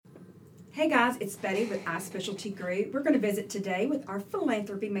Hey guys, it's Betty with iSpecialty Group. We're going to visit today with our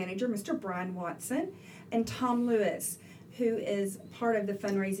philanthropy manager, Mr. Brian Watson, and Tom Lewis, who is part of the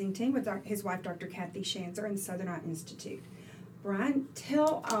fundraising team with his wife, Dr. Kathy Shanzer, and Southern Eye Institute. Brian,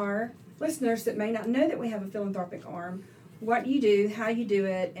 tell our listeners that may not know that we have a philanthropic arm what you do, how you do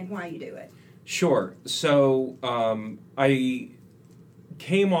it, and why you do it. Sure. So I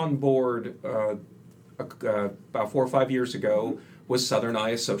came on board about 4 or 5 years ago with Southern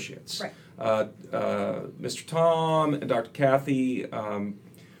Eye Associates. Right. Mr. Tom and Dr. Kathy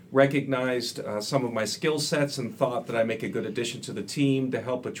recognized some of my skill sets and thought that I make a good addition to the team to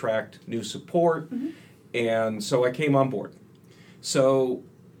help attract new support. And so I came on board. So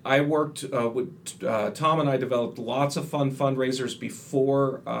I worked with Tom, and I developed lots of fun fundraisers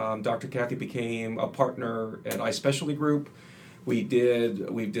before Dr. Kathy became a partner at iSpecialty Group. We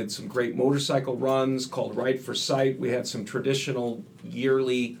did some great motorcycle runs called Ride for Sight. We had some traditional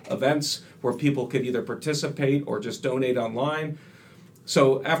yearly events where people could either participate or just donate online.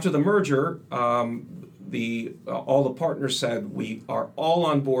 So after the merger, all the partners said we are all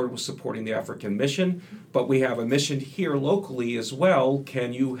on board with supporting the African mission, but we have a mission here locally as well.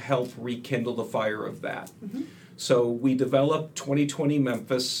 Can you help rekindle the fire of that? So we developed 2020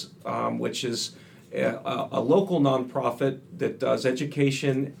 Memphis, which is a local nonprofit that does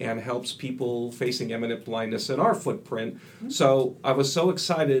education and helps people facing eminent blindness in our footprint. So I was so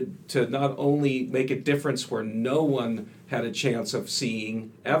excited to not only make a difference where no one had a chance of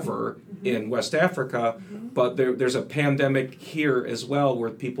seeing ever in West Africa, but there's a pandemic here as well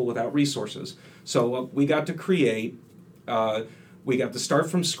with people without resources. So we got to create, we got to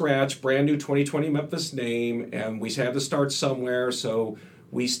start from scratch, brand new 2020 Memphis name, and we had to start somewhere, so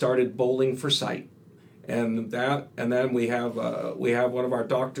we started Bowling for Sight. And then we have one of our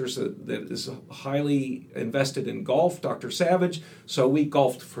doctors that is highly invested in golf, Dr. Savage. So we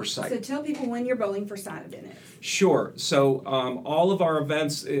golfed for sight. So tell people when you're Bowling for Sight in it. Sure. So all of our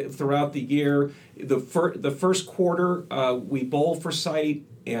events throughout the year, the first quarter we bowl for sight,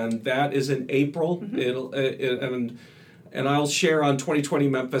 and that is in April. And I'll share on 2020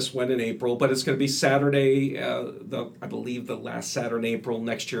 Memphis when in April, but it's going to be Saturday, I believe the last Saturday in April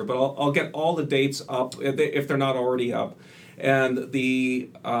next year. But I'll get all the dates up if they're not already up. And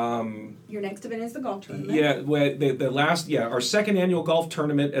your next event is the golf tournament. Yeah, our second annual golf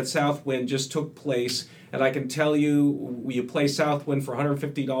tournament at Southwind just took place, and I can tell you play Southwind for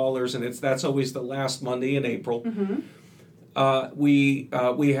 $150, and that's always the last Monday in April. We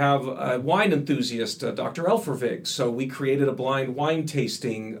have a wine enthusiast, Dr. Elfervig, so we created a blind wine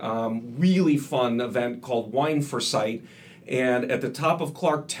tasting, really fun event called Wine for Sight. And at the top of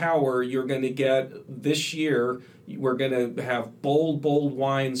Clark Tower, you're going to get, this year, we're going to have bold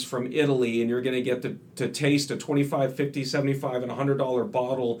wines from Italy, and you're going to get to taste a $25, $50, $75, and $100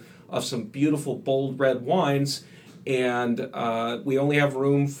 bottle of some beautiful bold red wines. And we only have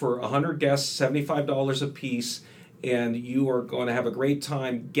room for 100 guests, $75 a piece. And you are going to have a great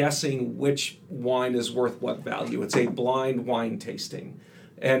time guessing which wine is worth what value. It's a blind wine tasting.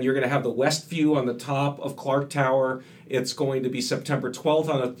 And you're going to have the west view on the top of Clark Tower. It's going to be September 12th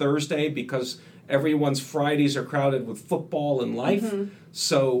on a Thursday because everyone's Fridays are crowded with football and life.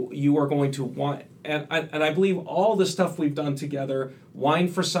 So you are going to want, and I believe all the stuff we've done together,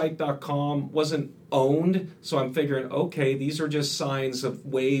 wineforsight.com wasn't owned, so I'm figuring, okay, these are just signs of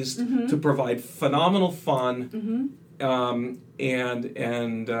ways to provide phenomenal fun,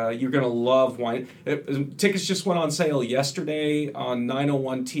 and you're going to love wine. Tickets just went on sale yesterday on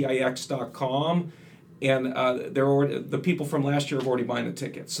 901tix.com, and the people from last year have already bought the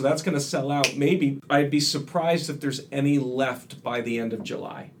tickets, so that's going to sell out. Maybe I'd be surprised if there's any left by the end of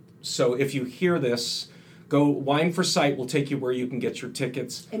July. So if you hear this, go Wine for Sight will take you where you can get your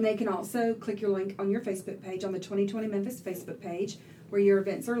tickets. And they can also click your link on your Facebook page, on the 2020 Memphis Facebook page, where your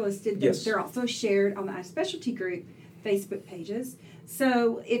events are listed. Yes. They're also shared on the iSpecialty Group Facebook pages.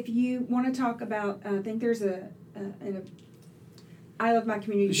 So if you want to talk about, I think there's an I Love My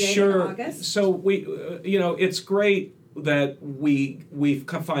Community Day in August. So we, it's great that we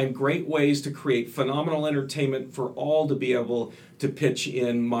find great ways to create phenomenal entertainment for all to be able to pitch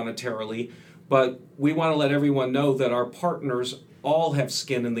in monetarily. But we want to let everyone know that our partners all have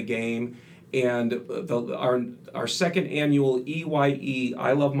skin in the game, and our second annual EYE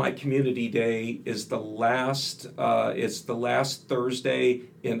I Love My Community Day is the last Thursday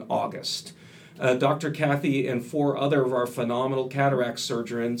in August. Dr. Kathy and 4 other of our phenomenal cataract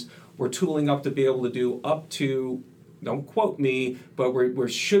surgeons were tooling up to be able to do up to don't quote me, but we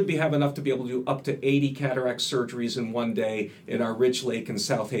should have enough to be able to do up to 80 cataract surgeries in one day in our Ridge Lake and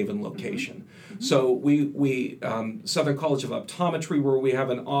South Haven location. So we Southern College of Optometry, where we have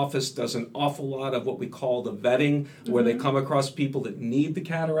an office, does an awful lot of what we call the vetting, where they come across people that need the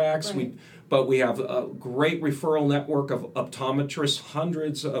cataracts. Right. But we have a great referral network of optometrists,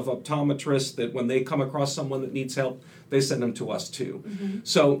 hundreds of optometrists that when they come across someone that needs help, they send them to us too.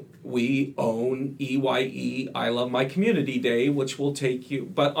 So we own EYE, I Love My Community Day, which will take you,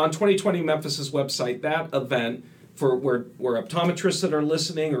 but on 2020 Memphis's website, that event for where optometrists that are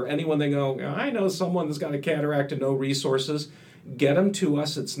listening or anyone they go, I know someone that's got a cataract and no resources, get them to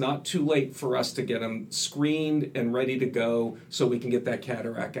us. It's not too late for us to get them screened and ready to go so we can get that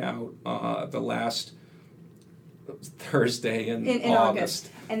cataract out the last Thursday in August.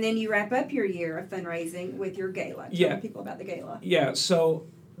 And then you wrap up your year of fundraising with your gala. Tell people about the gala. Yeah, so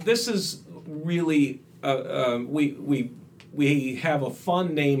this is really, we have a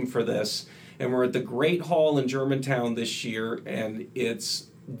fun name for this, and we're at the Great Hall in Germantown this year, and it's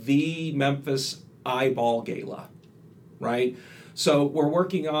the Memphis Eyeball Gala, right? So we're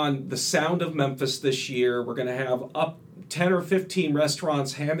working on the Sound of Memphis this year. We're going to have up 10 or 15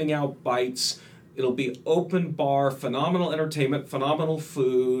 restaurants handing out bites. It'll be open bar, phenomenal entertainment, phenomenal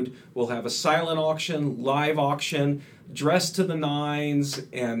food. We'll have a silent auction, live auction, dressed to the nines,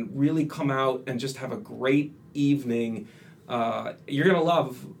 and really come out and just have a great evening. You're going to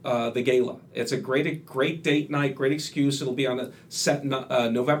love the gala. It's a great date night, great excuse. It'll be on a set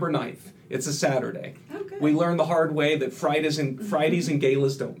November 9th. It's a Saturday. Okay. We learned the hard way that Fridays and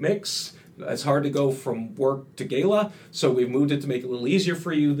galas don't mix. It's hard to go from work to gala, so we've moved it to make it a little easier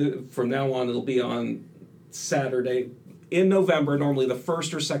for you. From now on, it'll be on Saturday in November, normally the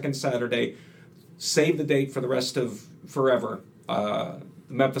first or second Saturday. Save the date for the rest of forever, the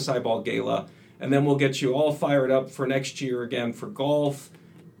Memphis Eyeball Gala. And then we'll get you all fired up for next year again for golf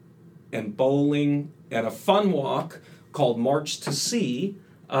and bowling and a fun walk called March to Sea,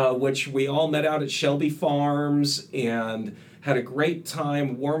 which we all met out at Shelby Farms and had a great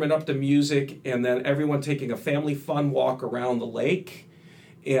time warming up to music, and then everyone taking a family fun walk around the lake.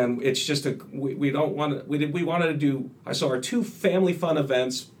 And it's just we wanted to do, so our two family fun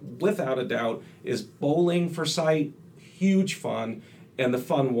events, without a doubt, is bowling for sight, huge fun, and the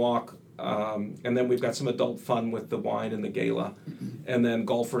fun walk. And then we've got some adult fun with the wine and the gala. And then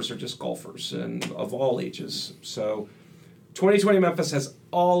golfers are just golfers and of all ages. So 2020 Memphis has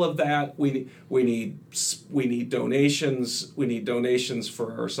all of that. We need donations. We need donations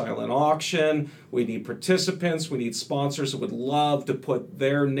for our silent auction. We need participants. We need sponsors that would love to put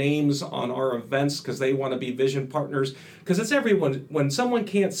their names on our events because they want to be vision partners. Because it's everyone. When someone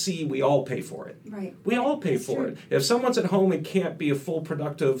can't see, we all pay for it. Right. We all pay for it. If someone's at home and can't be a full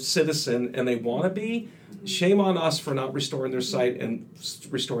productive citizen and they want to be, shame on us for not restoring their sight and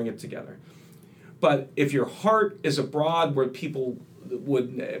restoring it together. But if your heart is abroad where people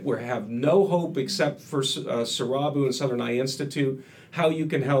would have no hope except for Sarabu and Southern Eye Institute, how you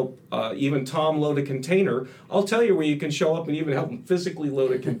can help even Tom load a container. I'll tell you where you can show up and even help him physically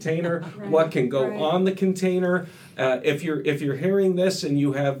load a container, what can go on the container. If you're hearing this and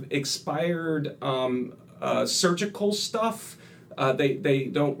you have expired surgical stuff, they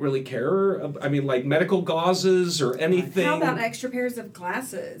don't really care. I mean, like medical gauzes or anything. How about extra pairs of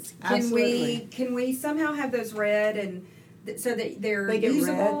glasses? Absolutely. Can we somehow have those read and so that they get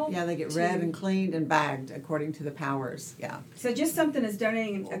usable? Read. Yeah, they get read and cleaned and bagged according to the powers. Yeah. So just something as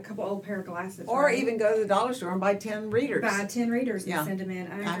donating a couple old pair of glasses. Or right? even go to the dollar store and buy 10 readers. Buy 10 readers and Yeah. send them in.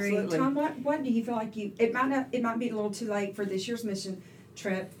 I agree. Absolutely. Tom, what do you feel like it might be a little too late for this year's mission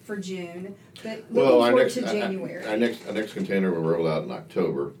trip for June, but looking forward to January. Our next container will roll out in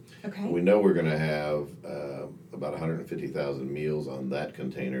October. Okay. We know we're going to have about 150,000 meals on that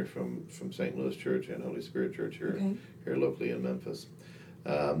container from St. Louis Church and Holy Spirit Church here locally in Memphis.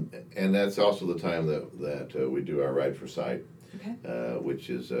 And that's also the time that we do our Ride for Sight, which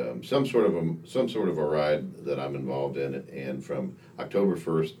is some sort of a ride that I'm involved in. And from October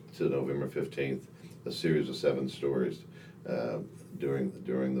 1st to November 15th, a series of 7 stories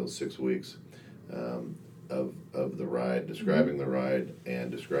during those 6 weeks of the ride, describing the ride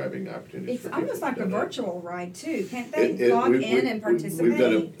and describing opportunities. It's for almost people like to a donate. virtual ride too. Can't they log in and participate? We've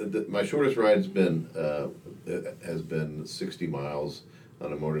done my shortest ride has been 60 miles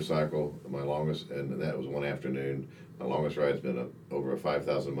on a motorcycle. My longest, and that was one afternoon. My longest ride's been over a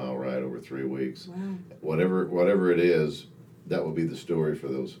 5,000 mile ride over 3 weeks. Wow. Whatever it is, that will be the story for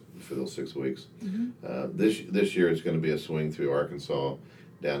those 6 weeks. This year it's going to be a swing through Arkansas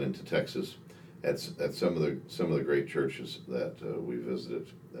down into Texas. At some of the great churches that we visited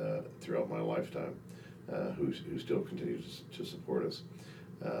throughout my lifetime. who still continues to support us.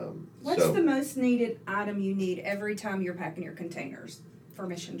 What's So- the most needed item you need every time you're packing your containers for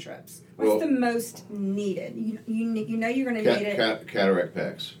mission trips? What's Well- the most needed? You know you're going to need it. Cataract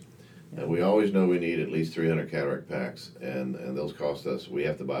packs. We always know we need at least 300 cataract packs, and those cost us, we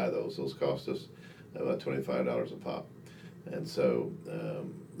have to buy those. Those cost us about $25 a pop. And so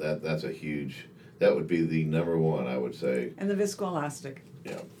that's a huge, that would be the number one, I would say. And the viscoelastic.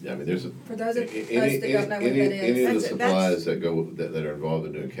 Yeah, I mean, there's For those of us any, that don't know what any, that is. any of the That's- supplies that are involved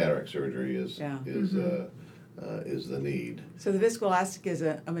in doing cataract surgery is Mm-hmm. is the need. So the viscoelastic is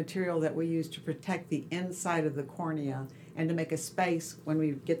a material that we use to protect the inside of the cornea and to make a space when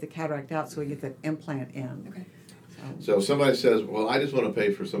we get the cataract out so we get the implant in. Okay. So if somebody says, well, I just want to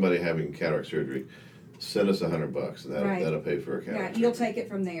pay for somebody having cataract surgery, send us $100, and Right. that'll pay for a Yeah, cataract you'll surgery. take it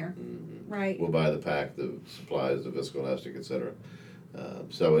from there. Right. We'll buy the pack, the supplies, the viscoelastic, etc.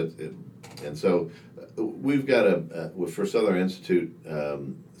 So we've got for Southern Institute,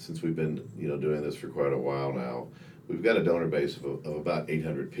 since we've been doing this for quite a while now, we've got a donor base of about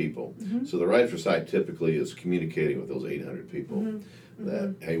 800 people. Mm-hmm. So the Right for Sight typically is communicating with those 800 people Mm-hmm.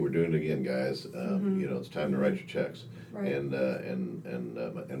 that hey, we're doing it again, guys. It's time to write your checks, Right. and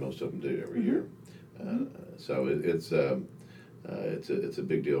most of them do every year. Mm-hmm. So it's a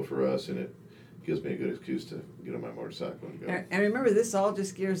big deal for us, and it gives me a good excuse to get on my motorcycle and go. And remember, this all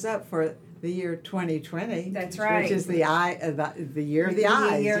just gears up for the year 2020. That's right. Which is the year of the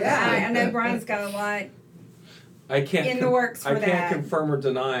eyes. Year of the yeah. eye. I know Brian's got a lot. I can't In the works for I can't that. confirm or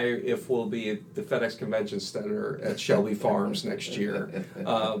deny if we'll be at the FedEx Convention Center at Shelby Farms next year.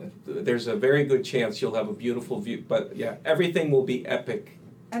 There's a very good chance you'll have a beautiful view, but yeah, everything will be epic.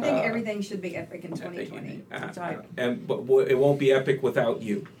 I think everything should be epic in 2020. That's right. But it won't be epic without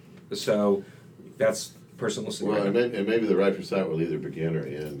you. So that's personal listening. Well, and maybe the Right for Sight will either begin or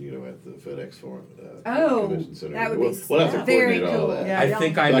end, at the FedEx Forum. Oh, Convention Center. that would be We'll have to very coordinate all cool. that. Yeah. I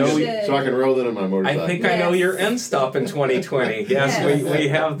think I So know. should. So I can roll in on my motorcycle. I think I know Yes. your end stop in 2020. Yes, Yes. we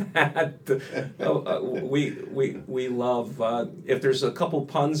have that. We love. If there's a couple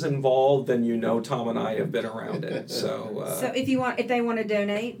puns involved, then Tom and I have been around it. So if they want to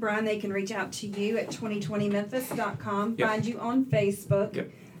donate, Brian, they can reach out to you at 2020memphis.com. Yep. Find you on Facebook. Yep.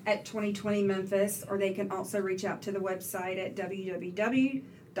 At 2020 Memphis, or they can also reach out to the website at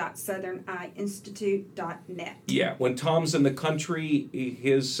www.southerneyeinstitute.net. yeah, when Tom's in the country,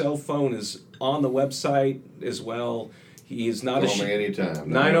 his cell phone is on the website as well. He is not Call me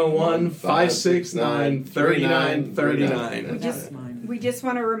anytime. 901-569-3939. That's mine. We just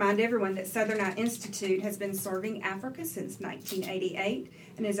want to remind everyone that Southern Eye Institute has been serving Africa since 1988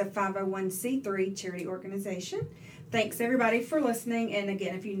 and is a 501c3 charity organization. Thanks everybody for listening, and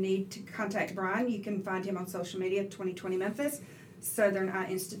again, if you need to contact Brian, you can find him on social media, 2020 Memphis,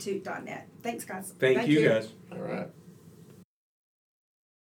 southerneyeinstitute.net. Thanks guys. Thank you guys. All right.